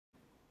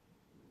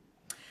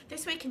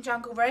This week in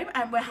Jungle Room,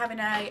 we're having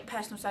a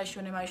personal, social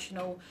and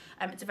emotional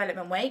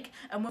development week,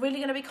 and we're really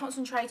going to be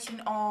concentrating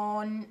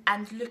on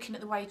and looking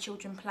at the way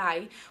children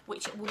play,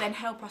 which will then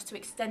help us to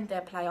extend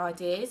their play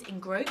ideas in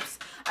groups.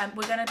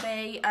 We're going to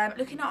be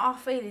looking at our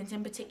feelings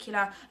in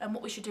particular and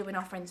what we should do when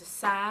our friends are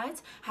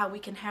sad, how we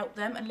can help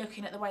them, and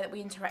looking at the way that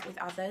we interact with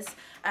others.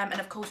 And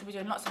of course we'll be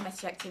doing lots of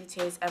messy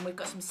activities, and we've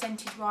got some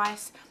scented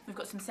rice, we've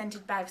got some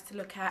scented bags to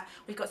look at,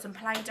 we've got some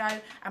Play-Doh,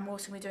 and we're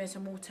also going to be doing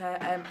some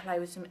water play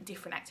with some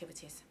different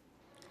activities.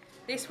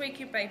 This week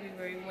in Baby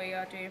Room we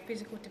are doing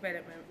physical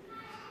development.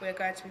 We are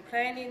going to be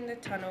playing in the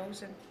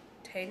tunnels and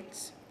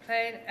tents,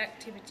 playing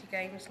activity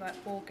games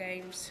like ball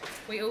games.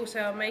 We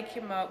also are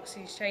making marks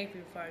in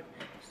shaving foam,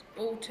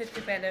 all to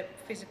develop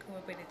physical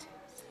abilities.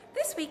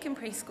 This week in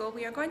preschool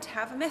we are going to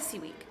have a messy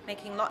week,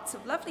 making lots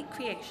of lovely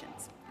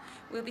creations.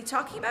 We'll be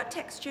talking about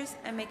textures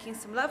and making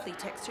some lovely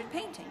textured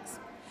paintings.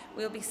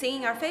 We'll be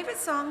singing our favourite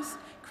songs,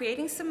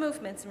 creating some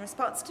movements in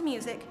response to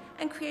music,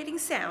 and creating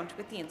sound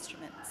with the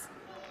instruments.